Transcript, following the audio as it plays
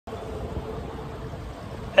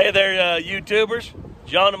Hey there, YouTubers.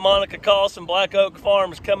 John and Monica Carlson, BlackOak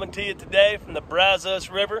Farms, coming to you today from the Brazos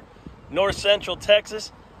River, north central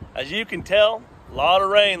Texas. As you can tell, a lot of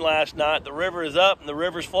rain last night. The river is up and the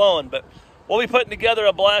river's flowing, but we'll be putting together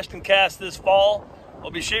a blast and cast this fall. We'll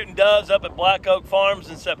be shooting doves up at BlackOak Farms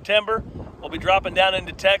in September. We'll be dropping down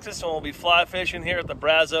into Texas and we'll be fly fishing here at the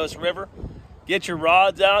Brazos River. Get your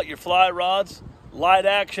rods out, your fly rods, light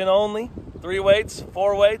action only, 3 weights,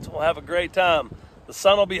 4 weights. We'll have a great time. The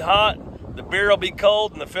sun will be hot, the beer will be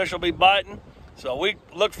cold, and the fish will be biting. So we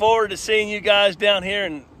look forward to seeing you guys down here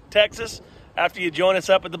in Texas after you join us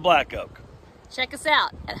up at the BlackOak. Check us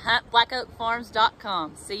out at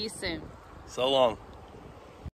huntblackoakfarms.com. See you soon. So long.